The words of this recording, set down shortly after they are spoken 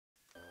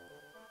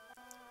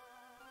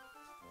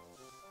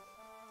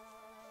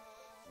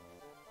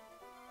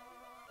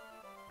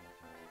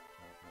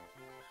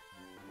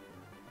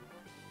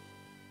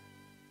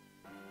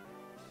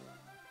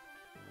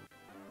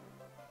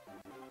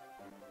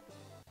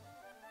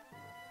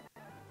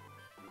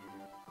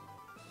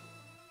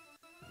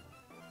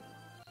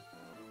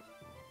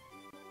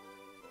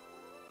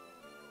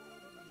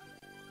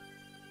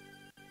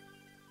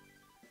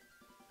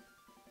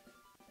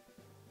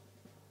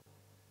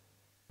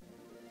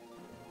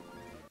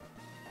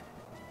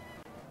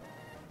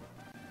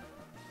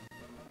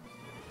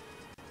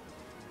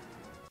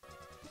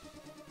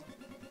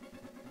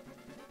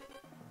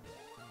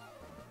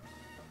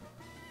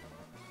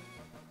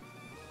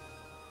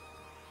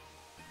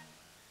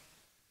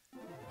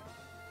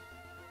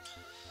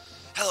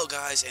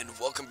guys, and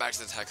welcome back to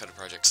the Taekwondo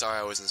Project. Sorry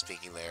I wasn't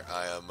speaking there.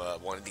 I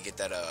wanted to get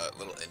that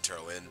little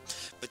intro in.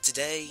 But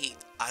today,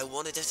 I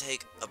wanted to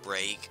take a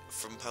break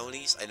from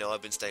ponies. I know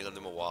I've been staying on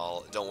them a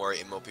while. Don't worry,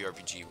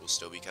 MLPRPG will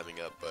still be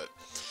coming up, but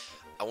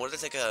I wanted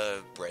to take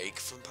a break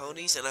from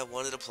ponies, and I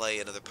wanted to play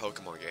another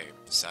Pokemon game.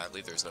 Sadly,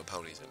 there's no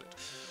ponies in it.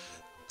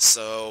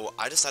 So,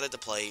 I decided to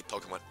play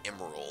Pokemon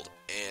Emerald,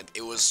 and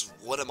it was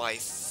one of my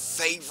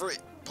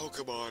favorite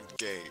Pokemon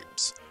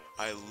games.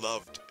 I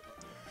loved it.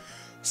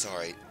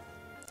 Sorry.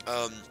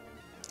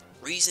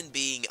 Reason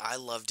being, I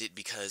loved it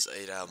because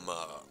it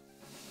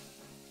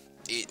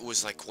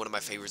was like one of my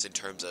favorites in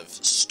terms of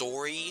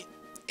story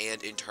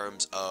and in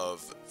terms of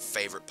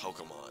favorite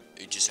Pokemon.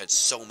 It just had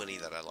so many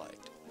that I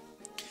liked.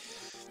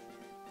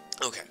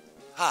 Okay.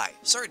 Hi.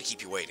 Sorry to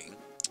keep you waiting.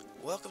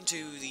 Welcome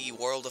to the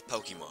world of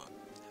Pokemon.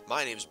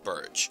 My name's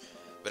Birch,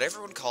 but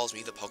everyone calls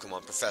me the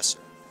Pokemon Professor.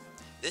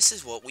 This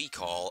is what we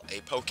call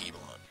a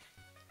Pokemon.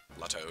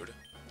 Latoad.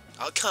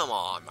 Oh, come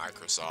on,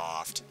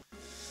 Microsoft.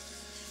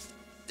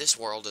 This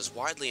world is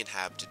widely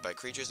inhabited by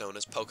creatures known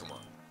as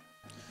Pokemon.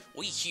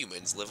 We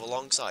humans live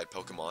alongside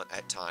Pokemon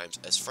at times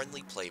as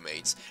friendly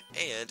playmates,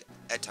 and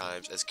at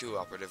times as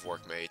cooperative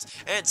workmates,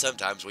 and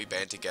sometimes we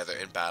band together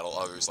and battle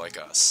others like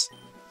us.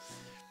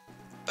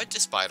 But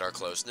despite our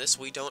closeness,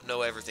 we don't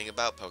know everything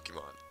about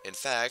Pokemon. In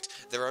fact,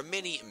 there are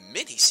many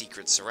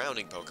secrets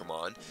surrounding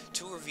Pokemon.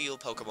 To reveal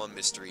Pokemon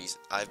mysteries,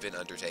 I've been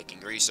undertaking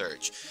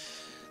research.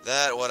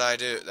 That's what I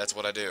do.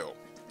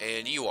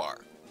 And you are.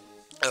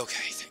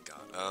 Okay, thank God.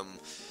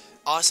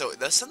 Also,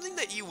 that's something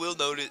that you will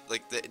notice,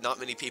 like, that not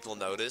many people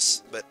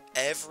notice, but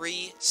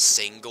every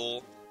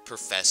single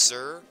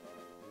professor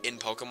in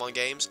Pokemon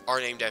games are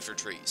named after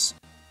trees.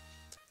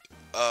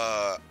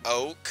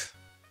 Oak,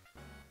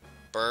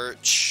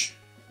 Birch,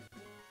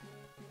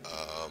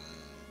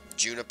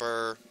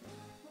 Juniper,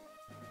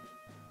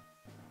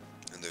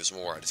 and there's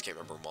more, I just can't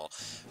remember them all.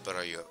 But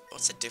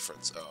what's the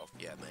difference? Oh,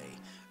 yeah, May.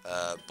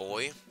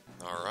 Boy.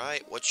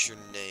 Alright, what's your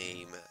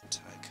name?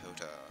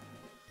 Taikota.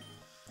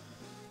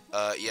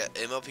 Yeah,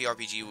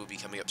 MLPRPG will be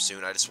coming up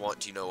soon. I just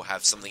want to,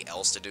 have something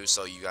else to do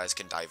so you guys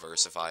can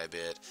diversify a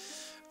bit.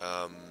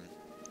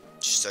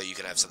 Just so you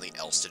can have something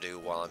else to do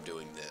while I'm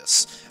doing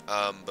this.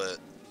 But,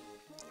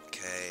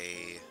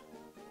 K-O-T-A.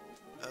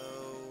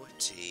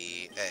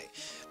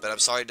 But I'm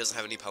sorry it doesn't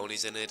have any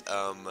ponies in it.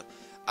 I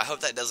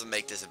hope that doesn't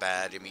make this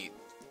bad. I mean,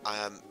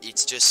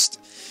 it's just...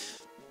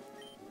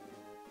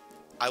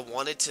 I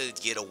wanted to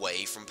get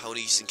away from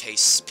ponies in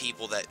case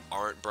people that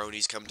aren't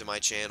bronies come to my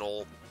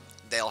channel.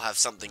 They'll have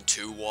something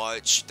to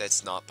watch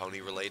that's not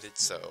pony related,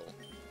 so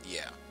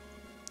yeah.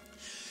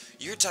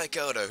 You're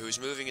Taikota, who's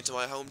moving into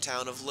my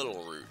hometown of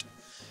Little Root.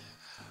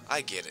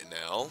 I get it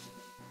now.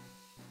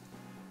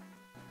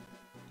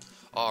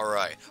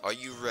 Alright, are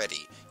you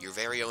ready? Your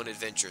very own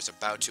adventure is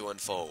about to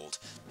unfold.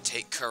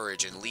 Take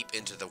courage and leap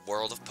into the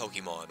world of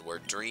Pokemon, where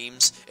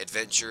dreams,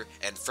 adventure,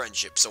 and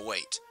friendships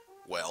await.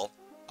 Well,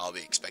 I'll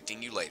be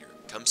expecting you later.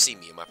 Come see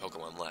me in my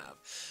Pokemon lab.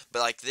 But,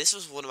 like, this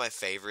was one of my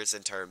favorites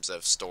in terms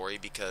of story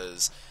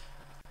because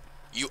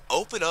you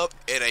open up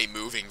in a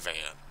moving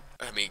van.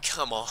 I mean,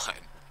 come on.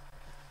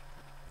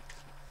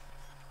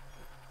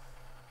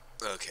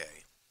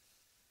 Okay.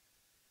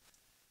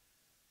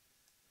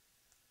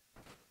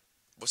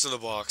 What's in the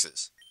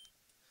boxes?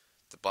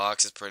 The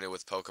box is printed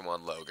with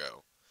Pokemon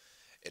logo.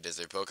 It is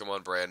a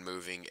Pokemon brand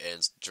moving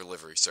and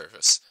delivery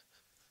service.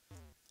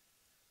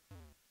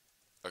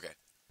 Okay.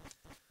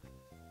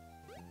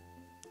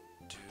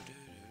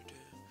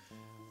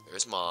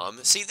 There's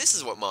Mom. See, this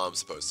is what Mom's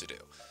supposed to do.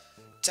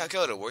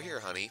 Taikota, we're here,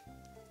 honey.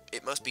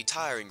 It must be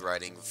tiring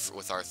riding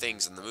with our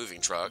things in the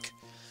moving truck.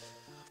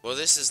 Well,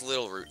 this is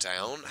Little Root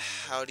Town.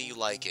 How do you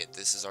like it?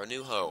 This is our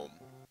new home.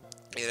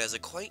 It has a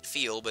quaint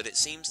feel, but it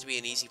seems to be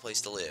an easy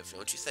place to live,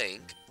 don't you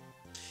think?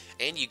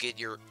 And you get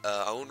your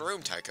own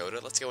room,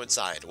 Taikota. Let's go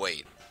inside.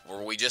 Wait,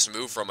 where we just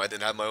moved from, I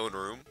didn't have my own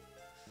room?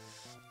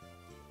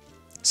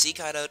 See,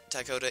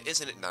 Taikota,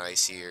 isn't it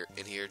nice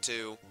in here,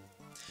 too?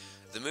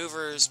 The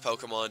movers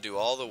Pokemon do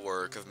all the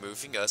work of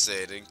moving us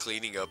in and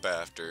cleaning up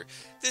after.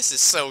 This is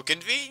so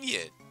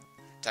convenient!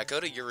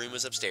 Taikota, your room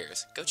is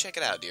upstairs. Go check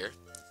it out, dear.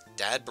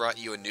 Dad brought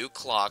you a new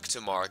clock to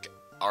mark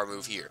our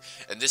move here.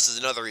 And this is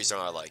another reason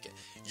I like it.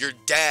 You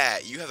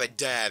have a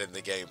dad in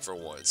the game for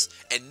once.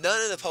 And none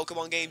of the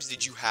Pokemon games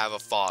did you have a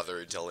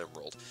father until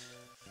Emerald.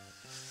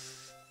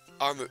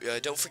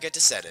 Don't forget to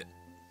set it.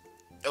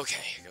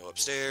 Okay, go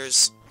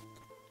upstairs.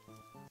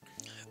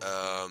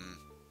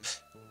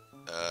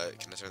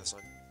 Can I turn this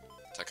on?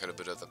 Taikota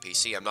boot up the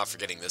PC. I'm not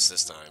forgetting this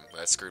time.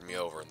 That screwed me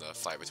over in the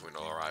fight between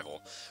our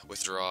rival.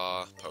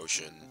 Withdraw,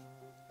 potion.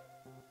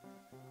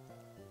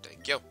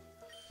 Thank you.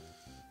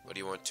 What do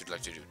you want to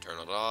like to do? Turn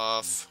it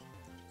off.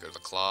 Go to the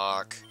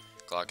clock.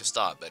 Clock is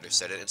stopped. Better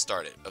set it and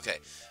start it. Okay.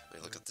 Let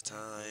me look at the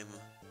time.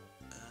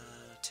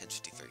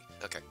 10:53.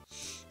 Okay.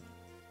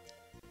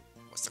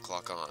 What's the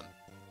clock on?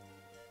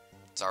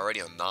 It's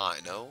already on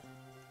 9, no?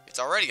 It's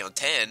already on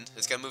 10.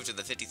 It's gonna move to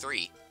the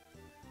 53.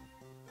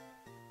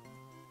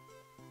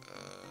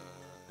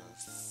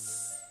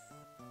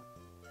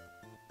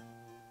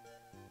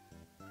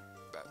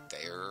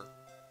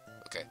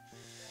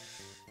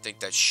 think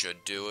that should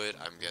do it,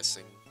 I'm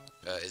guessing.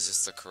 Is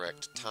this the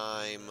correct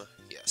time?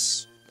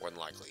 Yes, more than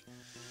likely.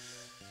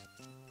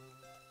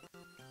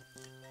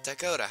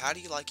 Dakota, how do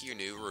you like your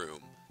new room?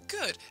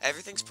 Good,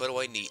 everything's put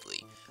away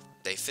neatly.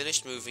 They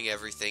finished moving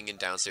everything in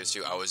downstairs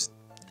too. I was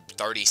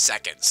 30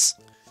 seconds.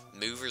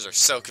 Movers are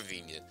so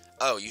convenient.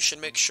 Oh, you should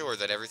make sure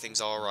that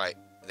everything's alright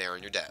there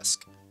on your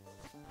desk.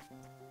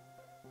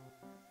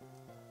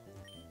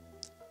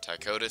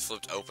 Dakota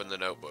flipped open the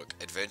notebook.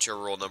 Adventure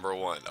rule number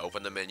 1,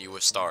 open the menu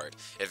with start.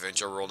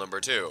 Adventure rule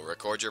number 2,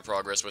 record your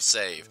progress with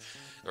save.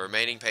 The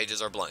remaining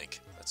pages are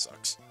blank. That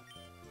sucks.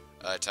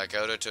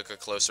 Dakota took a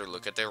closer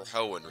look at their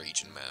Hoenn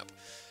region map.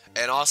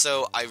 And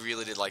also, I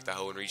really did like the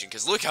Hoenn region,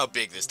 because look how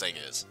big this thing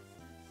is.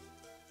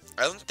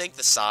 I don't think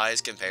the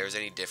size compares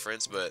any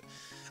difference, but,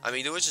 I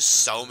mean, there was just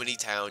so many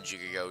towns you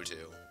could go to.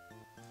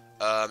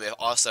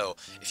 Also,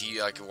 if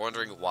you like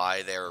wondering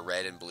why they're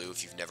red and blue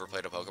if you've never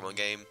played a Pokemon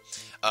game,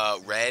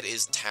 red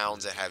is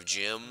towns that have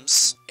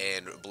gyms,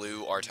 and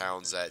blue are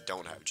towns that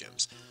don't have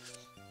gyms.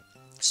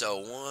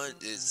 So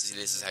this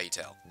is how you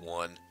tell.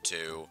 1,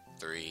 2,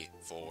 3,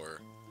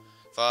 4,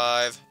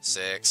 5,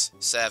 6,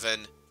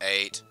 7,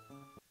 8.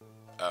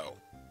 Oh.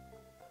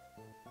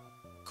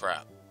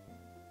 Crap.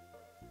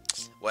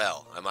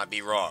 Well, I might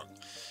be wrong.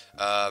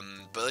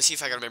 But let's see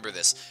if I can remember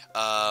this.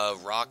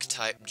 Rock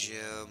type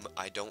gym.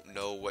 I don't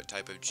know what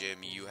type of gym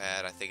you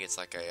had. I think it's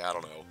like I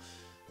don't know.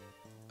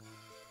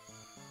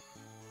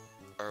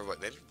 Or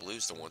what, maybe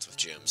blue's the ones with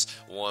gyms.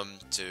 1,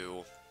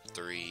 2,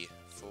 3,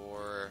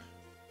 4,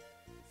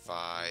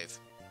 5,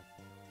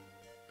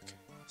 okay,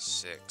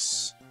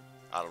 6.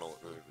 I don't know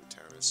what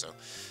town is, so.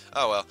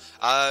 Oh well.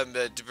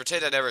 To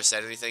pretend I never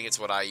said anything, it's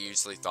what I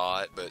usually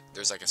thought, but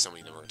there's like so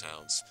many number of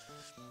towns.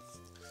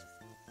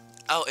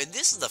 Oh, and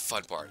this is the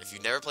fun part. If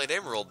you've never played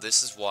Emerald,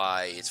 this is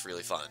why it's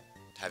really fun.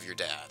 Have your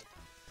dad.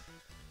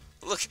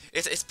 Look,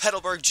 it's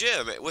Petalburg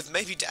Gym, with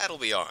maybe Dad will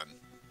be on.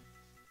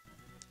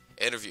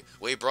 Interview.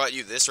 We brought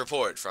you this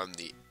report from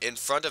the in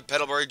front of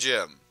Petalburg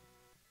Gym.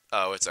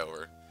 Oh, it's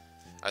over.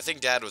 I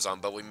think Dad was on,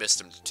 but we missed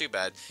him. Too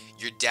bad.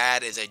 Your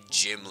dad is a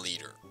gym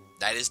leader.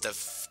 That is the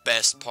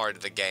best part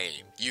of the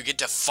game. You get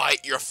to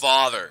fight your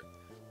father.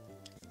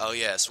 Oh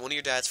yes, one of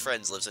your dad's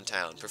friends lives in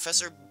town.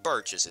 Professor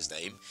Birch is his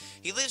name.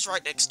 He lives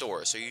right next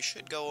door, so you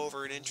should go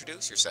over and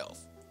introduce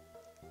yourself.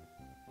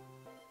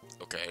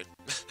 Okay.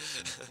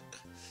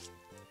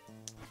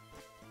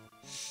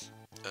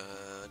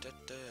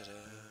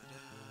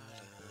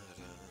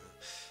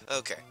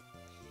 Okay.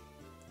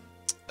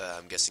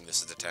 I'm guessing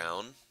this is the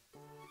town.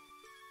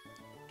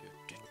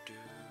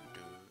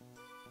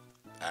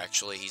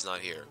 Actually, he's not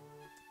here.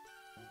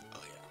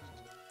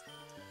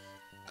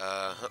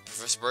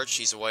 Professor Birch,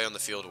 he's away on the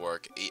field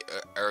work.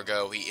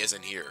 Ergo, he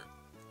isn't here.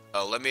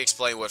 Let me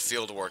explain what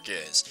field work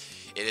is.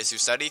 It is to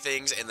study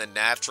things in the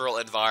natural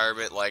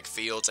environment like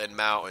fields and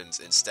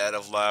mountains instead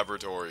of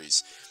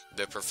laboratories.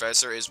 The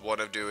professor isn't one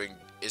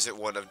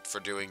for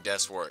doing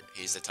desk work.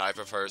 He's the type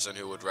of person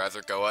who would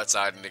rather go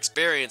outside and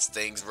experience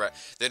things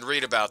than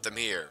read about them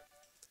here.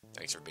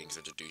 Thanks for being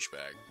such a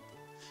douchebag.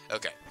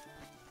 Okay.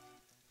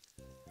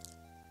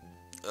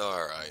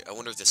 Alright, I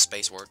wonder if this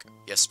space work?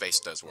 Yes,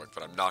 space does work,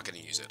 but I'm not going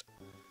to use it.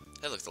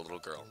 Hey, look, the little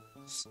girl.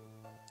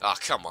 Ah,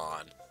 come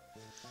on.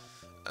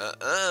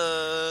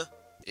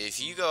 If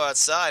you go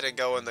outside and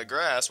go in the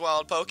grass,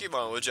 wild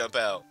Pokemon will jump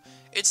out.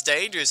 It's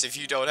dangerous if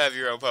you don't have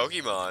your own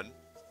Pokemon.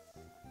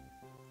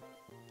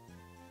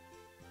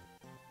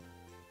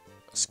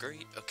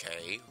 Screet?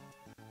 Okay.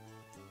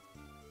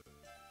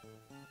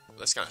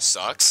 This kind of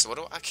sucks.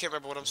 I can't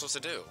remember what I'm supposed to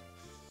do.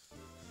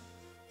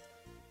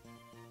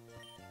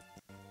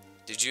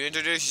 Did you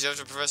introduce yourself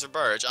to Professor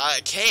Birch?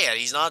 I can't.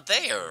 He's not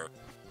there.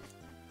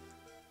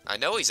 I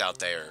know he's out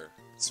there.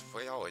 That's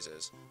where he always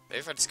is. Maybe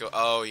if I just go...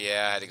 Oh,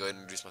 yeah. I had to go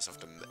introduce myself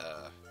to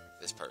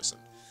this person.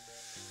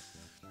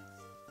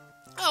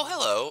 Oh,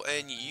 hello.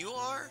 And you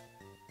are? ...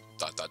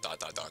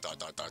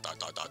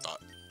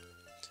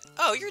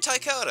 Oh, you're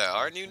Dakota,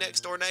 our new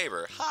next-door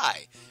neighbor.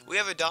 Hi. We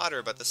have a daughter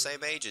about the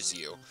same age as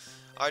you.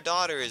 Our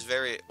daughter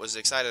was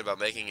excited about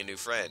making a new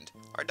friend.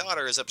 Our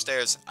daughter is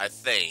upstairs, I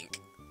think.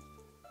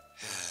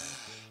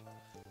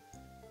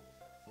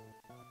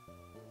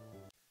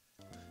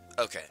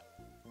 Okay.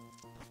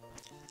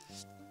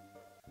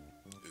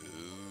 Ooh.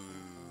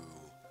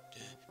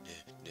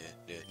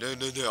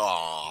 No.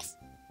 Aw.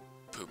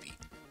 Poopy.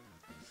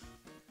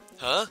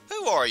 Huh?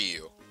 Who are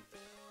you?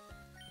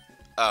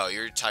 Oh,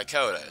 you're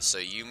Dakota, so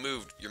your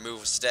move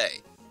was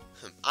stay.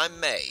 I'm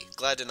May.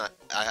 Glad to not...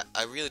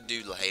 I really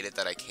do hate it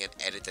that I can't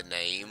edit the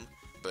name,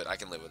 but I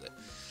can live with it.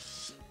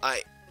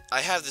 I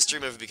have this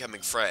dream of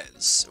becoming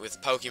friends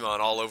with Pokemon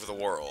all over the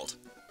world.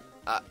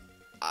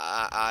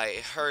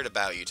 I heard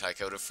about you,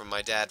 Dakota, from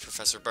my dad,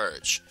 Professor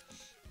Birch.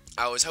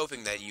 I was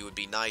hoping that you would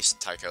be nice,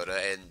 Dakota,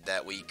 and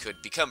that we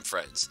could become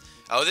friends.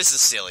 Oh, this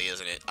is silly,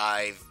 isn't it?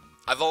 I've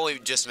only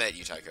just met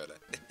you, Dakota.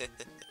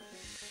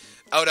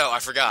 Oh no, I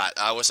forgot.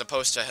 I was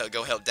supposed to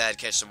go help Dad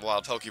catch some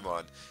wild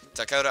Pokemon.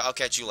 Dakota, I'll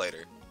catch you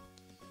later.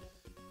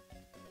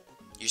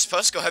 You're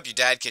supposed to go help your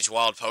dad catch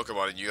wild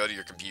Pokemon and you go to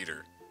your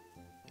computer.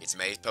 It's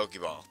May's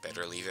Pokeball.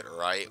 Better leave it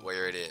right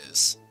where it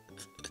is.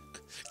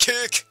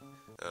 Kick!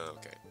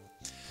 Okay.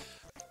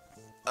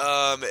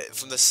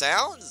 From the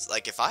sounds,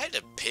 like, if I had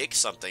to pick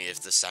something,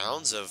 if the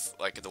sounds of,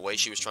 like, the way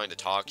she was trying to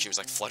talk, she was,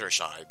 like,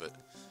 Fluttershy, but...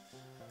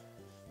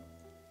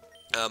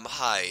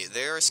 Hi,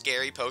 there are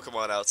scary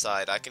Pokemon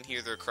outside. I can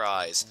hear their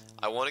cries.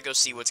 I want to go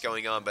see what's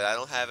going on, but I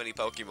don't have any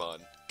Pokemon.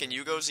 Can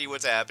you go see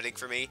what's happening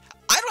for me?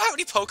 I don't have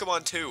any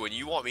Pokemon, too, and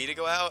you want me to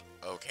go out?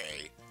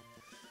 Okay.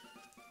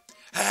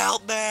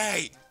 Help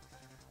me!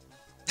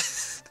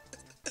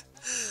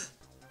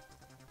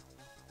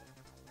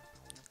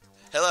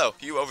 Hello,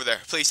 you over there.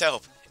 Please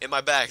help. In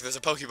my bag, there's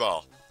a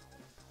Pokeball.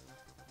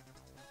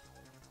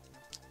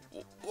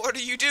 What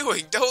are you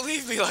doing? Don't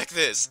leave me like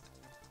this.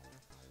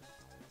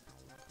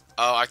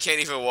 Oh, I can't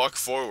even walk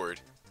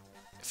forward.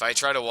 If I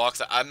try to walk,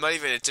 I'm not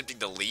even attempting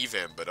to leave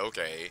him, but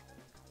okay.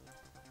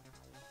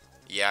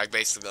 Yeah,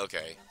 basically,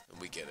 okay.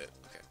 We get it.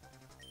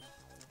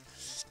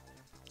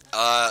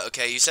 Okay.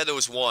 Okay, you said there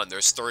was one.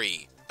 There's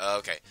three.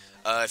 Okay.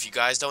 If you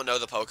guys don't know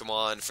the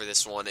Pokemon for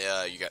this one,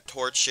 you got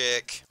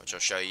Torchic, which I'll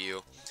show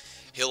you.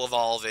 He'll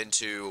evolve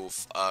into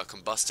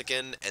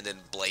Combustican and then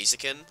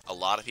Blaziken. A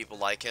lot of people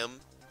like him.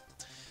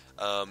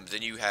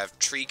 Then you have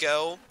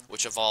Trico,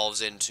 which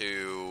evolves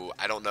into...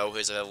 I don't know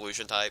his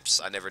evolution types.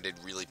 I never did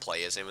really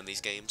play as him in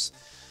these games.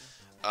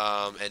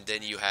 And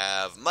then you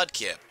have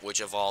Mudkip,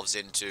 which evolves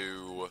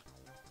into...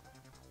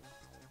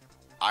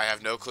 I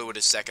have no clue what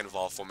his second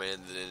evolvement is,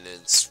 and then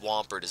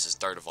Swampert is his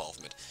third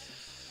evolvement.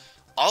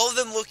 All of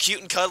them look cute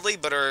and cuddly,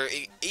 but are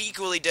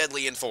equally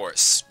deadly in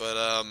force. But,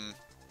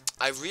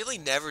 I really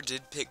never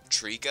did pick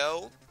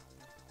Trico,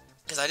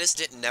 because I just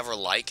didn't never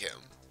like him.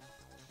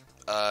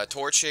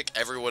 Torchic,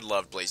 everyone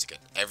loved Blaziken.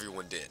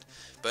 Everyone did.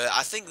 But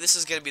I think this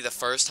is going to be the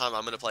first time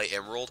I'm going to play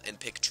Emerald and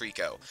pick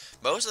Trico.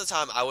 Most of the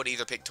time, I would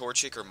either pick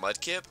Torchic or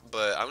Mudkip,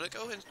 but I'm going to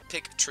go ahead and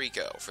pick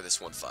Trico for this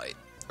one fight.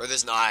 Or this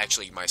is not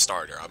actually my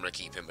starter. I'm going to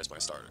keep him as my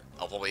starter.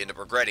 I'll probably end up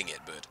regretting it,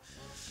 but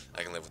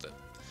I can live with it.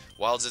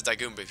 Wild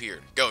Zigzagoon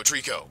appeared. Go,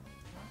 Trico!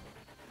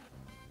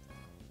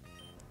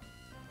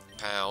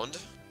 Pound.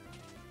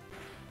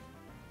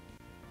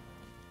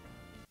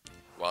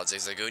 Wild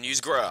Zigzagoon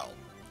use Growl.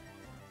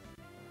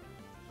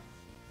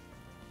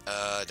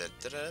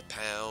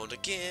 Pound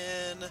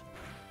again.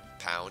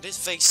 Pound his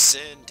face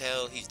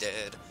until he's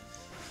dead.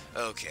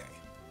 Okay.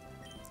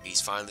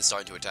 He's finally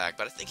starting to attack,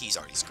 but I think he's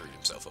already screwed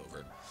himself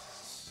over.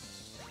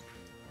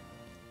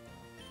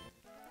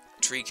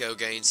 Trico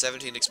gains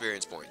 17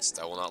 experience points.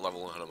 That will not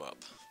level him up.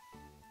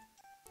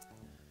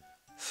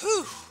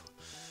 Whew.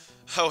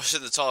 I was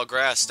in the tall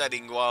grass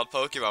studying wild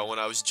Pokemon when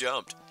I was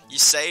jumped. You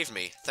saved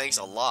me. Thanks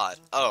a lot.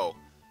 Oh.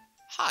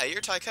 Hi,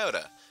 you're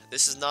Tycoda.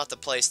 This is not the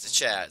place to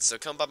chat, so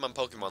come by my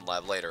Pokemon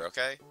lab later,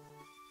 okay?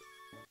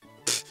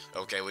 Pfft,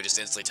 okay, we just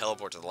instantly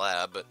teleport to the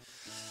lab, but...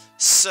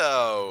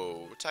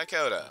 So,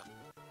 Tycoda.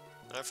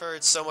 I've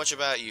heard so much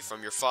about you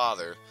from your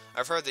father.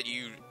 I've heard that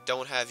you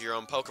don't have your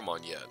own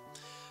Pokemon yet.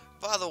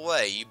 By the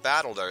way, you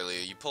battled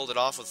earlier. You pulled it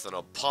off with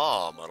a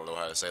palm. I don't know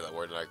how to say that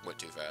word, and I went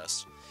too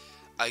fast.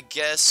 I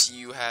guess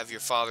you have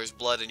your father's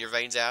blood in your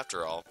veins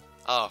after all.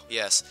 Oh,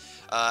 yes.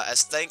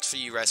 As thanks for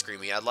you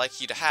rescuing me, I'd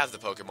like you to have the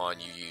Pokemon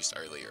you used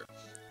earlier.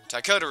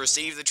 Tycoda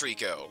received the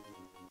Trico.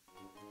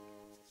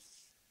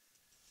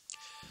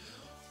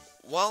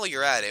 While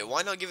you're at it,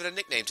 why not give it a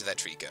nickname to that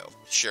Trico?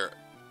 Sure.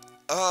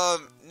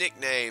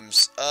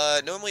 Nicknames.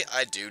 Normally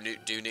I do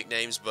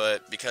nicknames,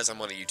 but because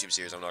I'm on a YouTube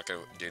series, I'm not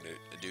going to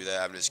do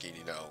that. I'm just going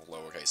to,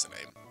 lowercase the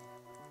name.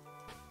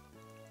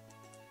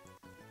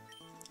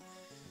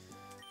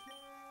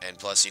 And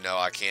plus,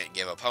 I can't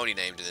give a pony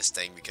name to this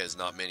thing because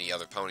not many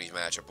other ponies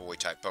match a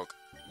boy-type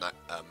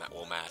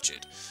will match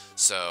it.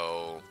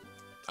 So,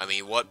 I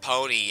mean, what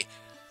pony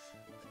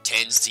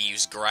tends to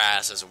use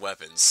grass as a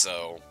weapon?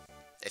 So,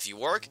 if you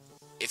work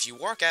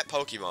at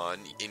Pokemon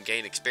and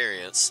gain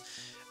experience,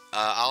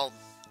 I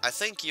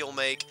think you'll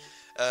make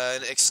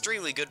an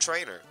extremely good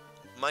trainer.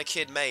 My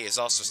kid May is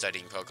also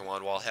studying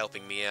Pokemon while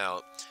helping me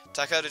out.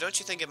 Tycoda, don't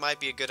you think it might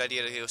be a good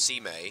idea to go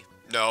see May?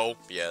 No.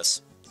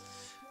 Yes.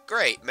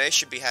 Great, May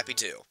should be happy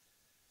too.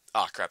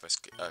 Ah, crap,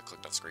 I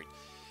clicked off screen.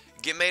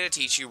 Get May to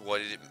teach you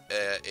what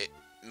it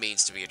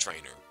means to be a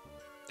trainer.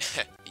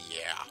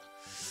 Yeah.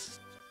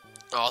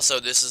 Also,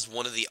 this is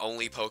one of the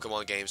only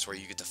Pokemon games where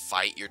you get to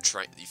fight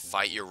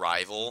your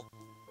rival.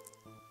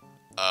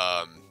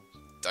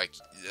 Like,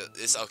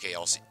 it's okay,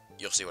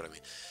 you'll see what I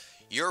mean.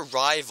 Your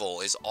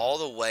rival is all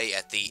the way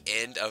at the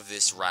end of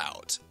this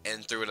route,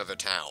 and through another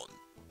town.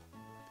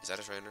 Is that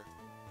a trainer?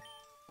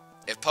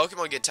 If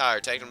Pokemon get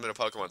tired, take them to the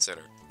Pokemon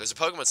Center. There's a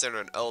Pokemon Center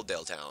in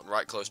Oldale Town,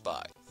 right close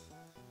by.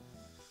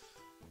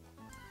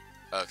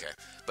 Okay,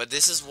 but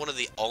this is one of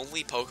the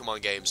only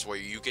Pokemon games where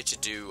you get to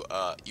do,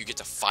 you get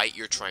to fight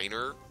your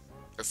trainer,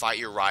 or fight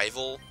your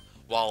rival,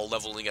 while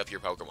leveling up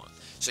your Pokemon.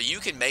 So you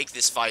can make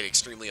this fight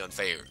extremely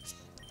unfair.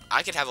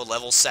 I could have a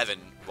level 7,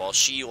 while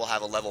she will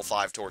have a level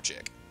 5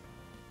 Torchic.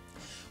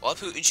 While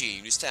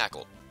Putin use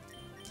Tackle.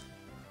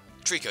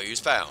 Trico use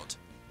Pound.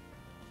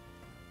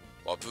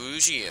 While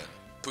Puchina,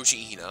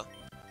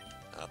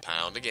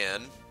 Pound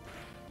again.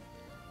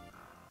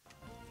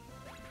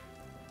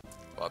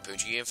 while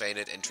Punching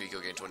fainted and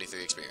Trico gained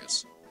 23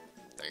 experience.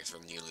 Thanks for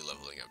newly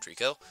leveling up,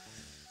 Trico.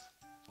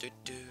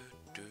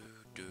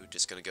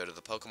 Just gonna go to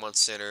the Pokemon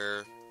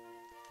Center.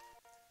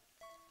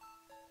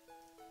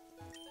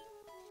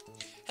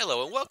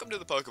 Hello and welcome to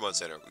the Pokemon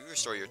Center. We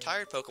restore your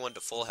tired Pokemon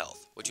to full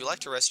health. Would you like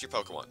to rest your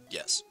Pokemon?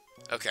 Yes.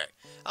 Okay,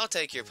 I'll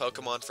take your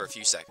Pokemon for a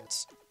few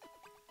seconds.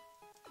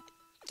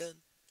 Done.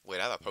 Wait,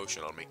 I have a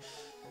potion on me.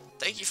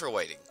 Thank you for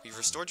waiting. We've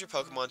restored your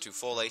Pokemon to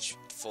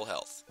full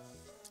health.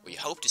 We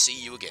hope to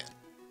see you again.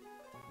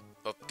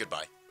 Oh,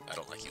 goodbye. I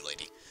don't like you,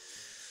 lady.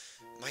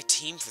 My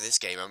team for this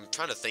game, I'm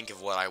trying to think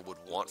of what I would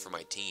want for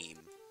my team.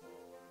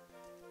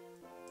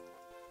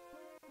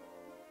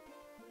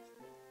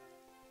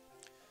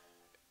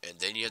 And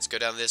then you have to go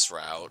down this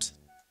route.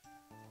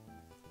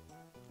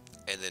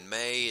 And then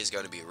May is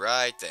going to be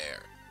right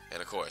there.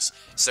 And of course,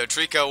 so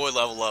Trico would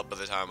level up by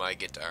the time I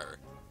get to her.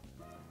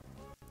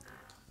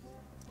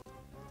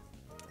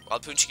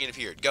 Wild Punching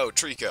appeared. Go,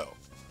 Trico!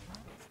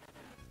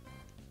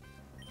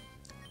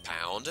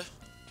 Pound.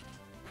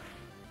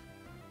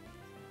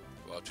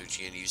 Wild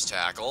Punching used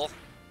Tackle.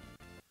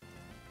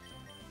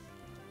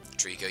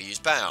 Trico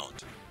used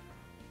Pound.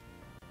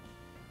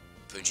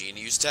 Punching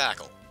used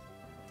Tackle.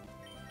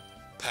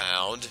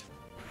 Pound.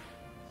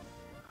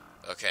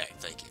 Okay,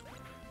 thank you.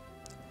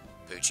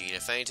 Puccina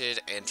fainted,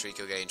 and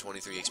Trico gained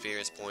 23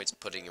 experience points,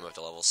 putting him up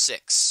to level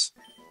 6.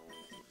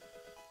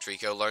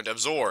 Trico learned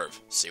Absorb.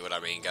 See what I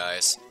mean,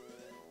 guys?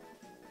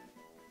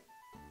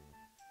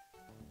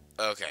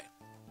 Okay.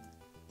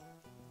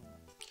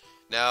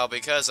 Now,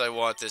 because I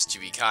want this to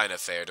be kind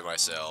of fair to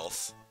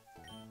myself,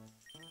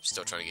 I'm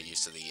still trying to get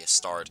used to the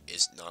start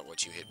is not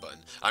what you hit button.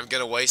 I'm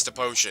gonna waste a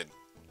potion.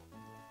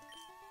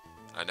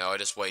 I know I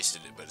just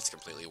wasted it, but it's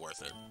completely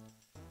worth it.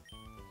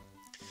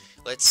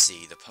 Let's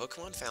see, the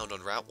Pokemon found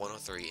on Route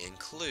 103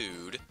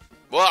 include...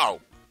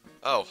 Whoa!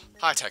 Oh,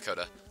 hi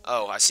Dakota.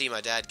 Oh, I see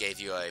my dad gave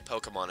you a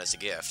Pokemon as a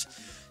gift.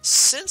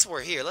 Since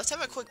we're here, let's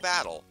have a quick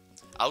battle.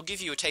 I'll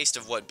give you a taste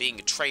of what being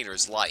a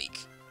trainer's like.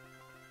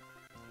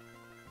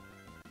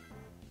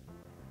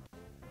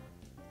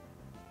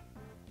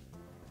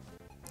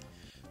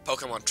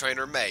 Pokemon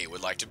Trainer May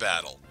would like to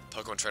battle.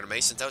 Pokemon Trainer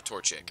May sent out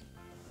Torchic.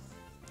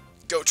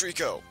 Go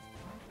Trico!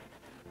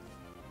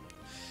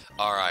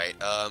 Alright,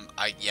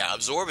 yeah,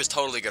 Absorb is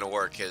totally gonna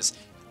work, because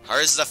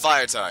hers is a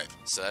fire type,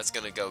 so that's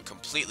gonna go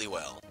completely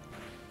well.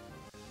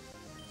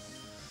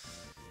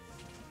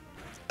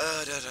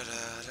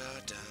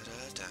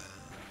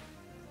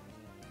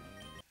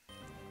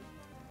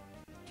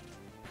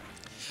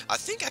 I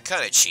think I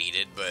kind of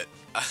cheated, but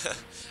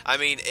I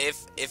mean,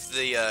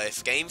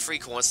 if Game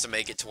Freak wants to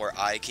make it to where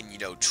I can, you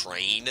know,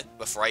 train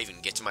before I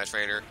even get to my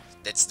trainer,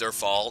 that's their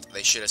fault.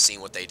 They should have seen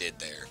what they did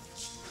there.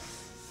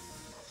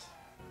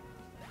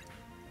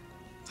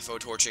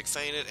 Torchic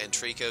fainted, and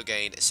Trico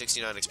gained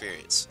 69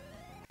 experience,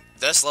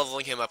 thus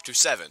leveling him up to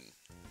 7.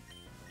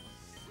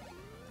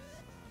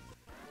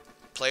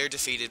 Player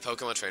defeated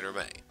Pokemon Trainer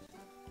May.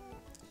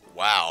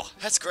 Wow,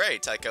 that's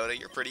great, Dakota.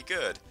 You're pretty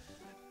good.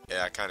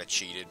 Yeah, I kind of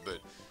cheated, but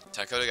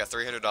Dakota got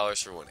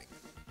 $300 for winning.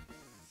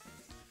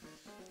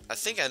 I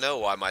think I know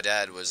why my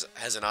dad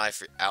has an eye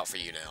out for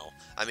you now.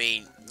 I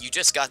mean, you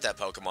just got that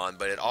Pokemon,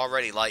 but it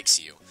already likes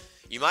you.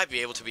 You might be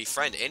able to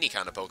befriend any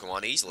kind of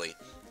Pokemon easily.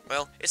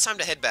 Well, it's time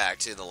to head back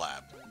to the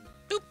lab.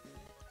 Boop.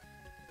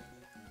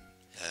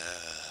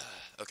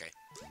 Okay.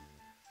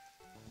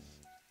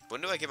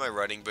 When do I get my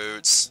running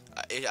boots?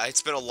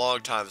 It's been a long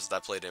time since I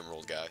played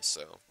Emerald, guys,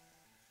 so...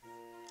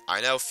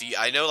 I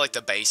know, like,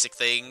 the basic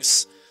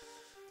things.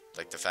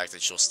 Like the fact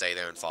that she'll stay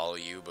there and follow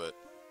you, but...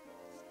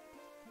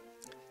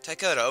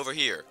 Dakota, over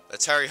here.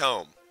 Let's hurry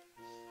home.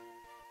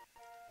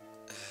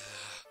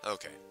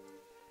 Okay.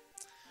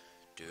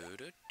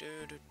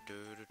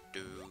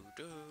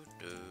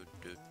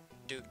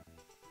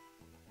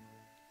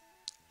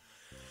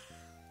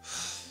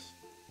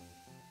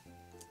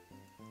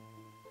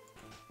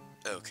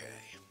 Okay.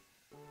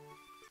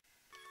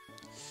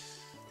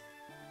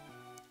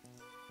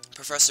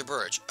 Professor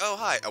Birch. Oh,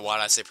 hi. Oh, why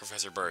did I say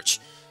Professor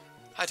Birch?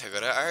 Hi,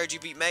 Dakota. I heard you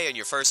beat May on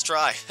your first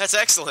try. That's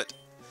excellent.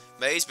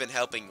 May's been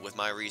helping with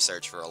my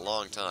research for a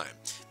long time.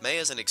 May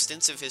has an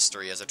extensive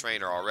history as a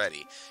trainer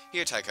already.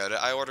 Here, Dakota,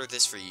 I ordered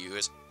this for you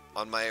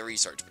on my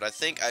research, but I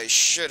think I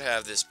should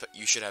have this.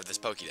 You should have this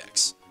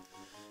Pokédex.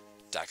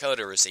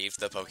 Dakota received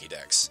the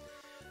Pokédex.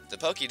 The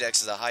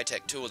Pokédex is a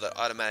high-tech tool that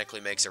automatically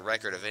makes a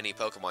record of any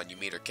Pokemon you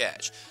meet or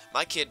catch.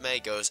 My kid May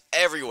goes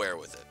everywhere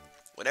with it.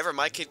 Whenever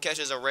my kid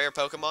catches a rare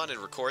Pokemon and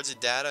records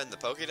its data in the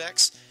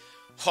Pokédex,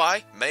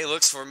 why, May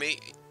looks for me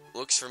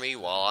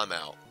while I'm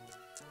out,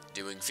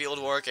 doing field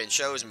work, and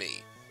shows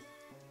me.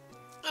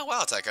 Oh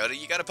wow, Dakota,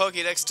 you got a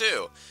Pokédex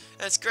too.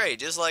 That's great,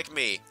 just like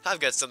me.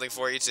 I've got something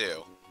for you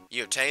too.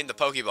 You obtained the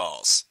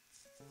Pokeballs.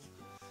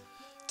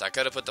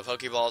 Dakota put the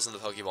Pokeballs in the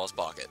Pokeball's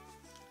pocket.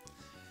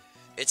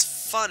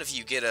 It's fun if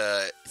you get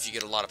a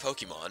lot of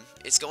Pokemon.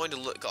 It's going to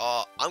look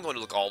I'm going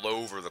to look all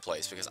over the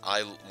place because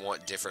I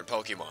want different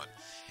Pokemon.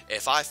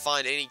 If I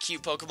find any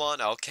cute Pokemon,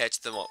 I'll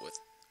catch them up with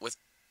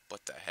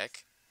what the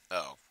heck?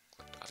 Oh,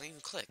 I didn't even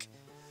click.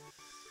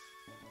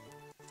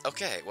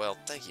 Okay, well,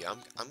 thank you.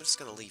 I'm just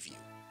gonna leave you.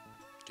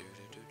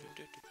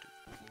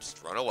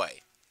 Just run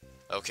away.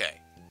 Okay.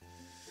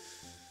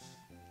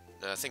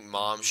 Now, I think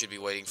Mom should be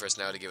waiting for us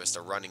now to give us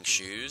the running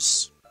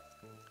shoes.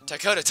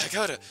 Dakota,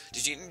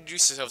 did you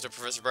introduce yourself to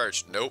Professor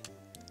Birch? Nope.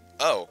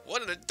 Oh,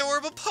 what an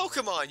adorable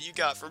Pokemon you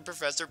got from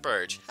Professor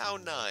Birch. How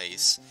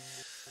nice.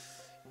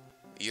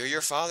 You're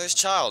your father's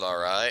child,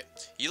 alright.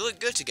 You look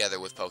good together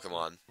with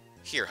Pokemon.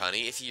 Here,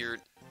 honey, if you're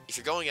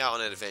going out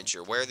on an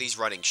adventure, wear these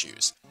running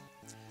shoes.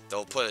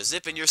 They'll put a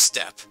zip in your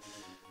step.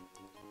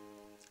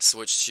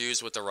 Switch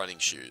shoes with the running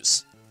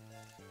shoes. ...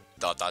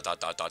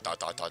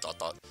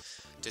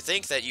 To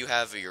think that you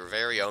have your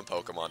very own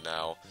Pokemon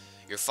now.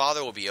 Your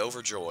father will be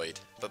overjoyed,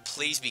 but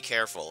please be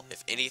careful.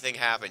 If anything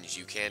happens,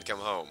 you can't come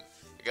home.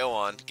 Go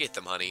on, get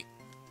them, honey.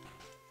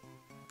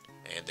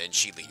 And then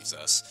she leaves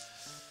us.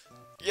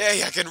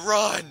 Yay, I can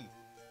run!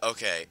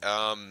 Okay,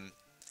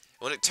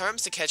 when it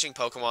comes to catching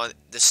Pokemon,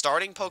 the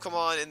starting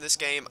Pokemon in this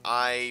game,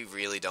 I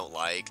really don't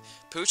like.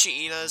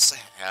 Poochyinas,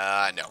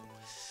 no.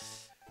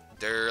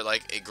 They're,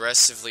 like,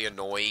 aggressively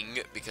annoying,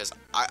 because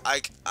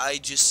I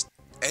just...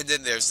 And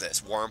then there's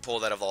this,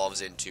 Wurmple that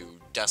evolves into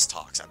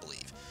Dustox, I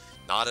believe.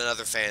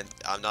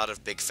 I'm not a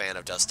big fan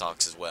of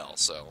Dustox as well,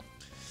 so...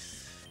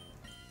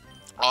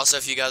 Also,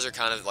 if you guys are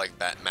kind of, like,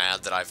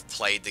 mad that I've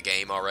played the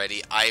game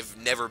already, I've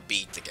never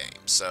beat the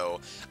game, so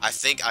I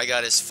think I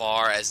got as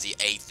far as the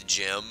 8th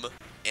gym,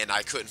 and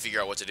I couldn't figure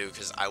out what to do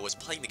because I was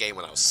playing the game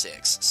when I was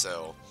 6,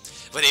 so...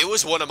 But it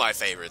was one of my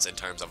favorites in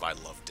terms of I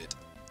loved it.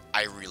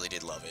 I really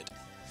did love it.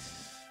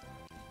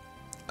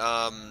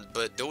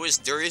 But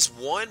there is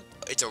one,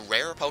 it's a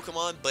rare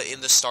Pokemon, but in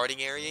the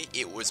starting area,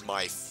 it was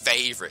my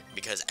favorite,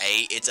 because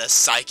A, it's a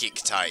Psychic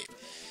type.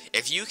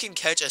 If you can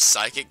catch a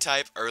Psychic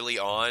type early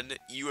on,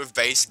 you have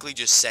basically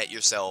just set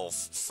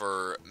yourself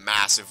for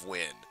massive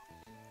win.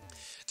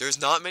 There's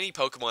not many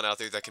Pokemon out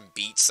there that can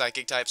beat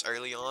Psychic types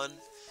early on,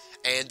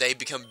 and they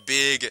become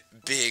big,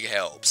 big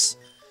helps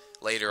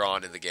later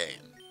on in the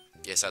game.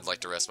 Yes, I'd like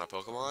to rest my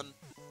Pokemon.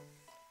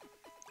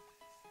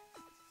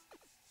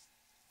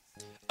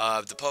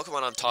 The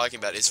Pokemon I'm talking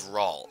about is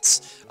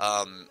Ralts.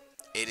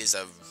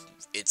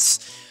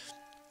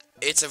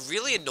 It's a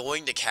really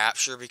annoying to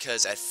capture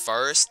because at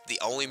first the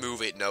only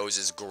move it knows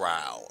is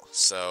Growl.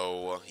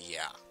 So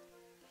yeah,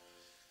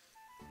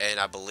 and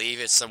I believe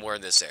it's somewhere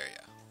in this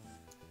area.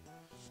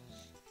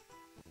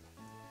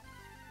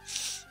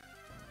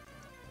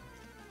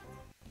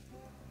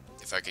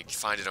 If I could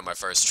find it on my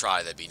first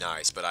try, that'd be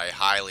nice, but I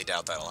highly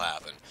doubt that'll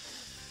happen.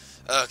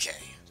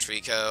 Okay,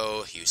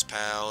 Trico, use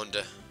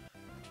Pound.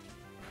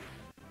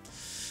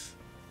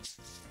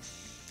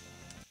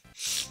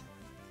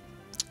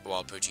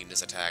 While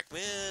Poochyinas attack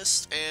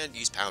missed, and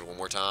use Pound one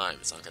more time.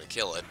 It's not going to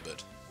kill it,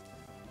 but...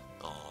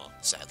 Aw,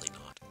 sadly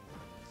not.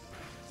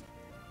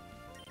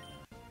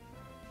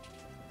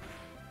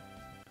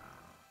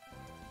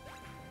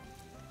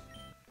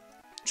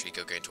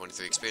 Trico gained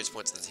 23 experience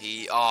points in the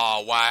T.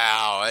 Oh,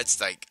 wow,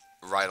 it's like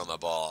right on the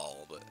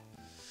ball, but...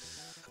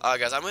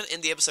 guys, I'm going to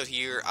end the episode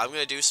here. I'm going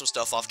to do some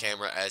stuff off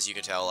camera, as you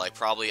can tell. I'm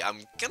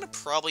going to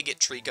probably get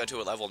Trico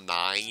to a level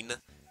 9.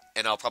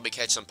 And I'll probably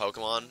catch some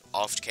Pokemon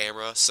off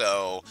camera,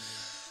 so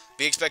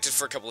be expected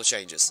for a couple of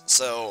changes.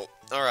 So,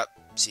 alright,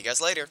 see you guys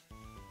later.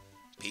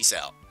 Peace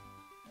out.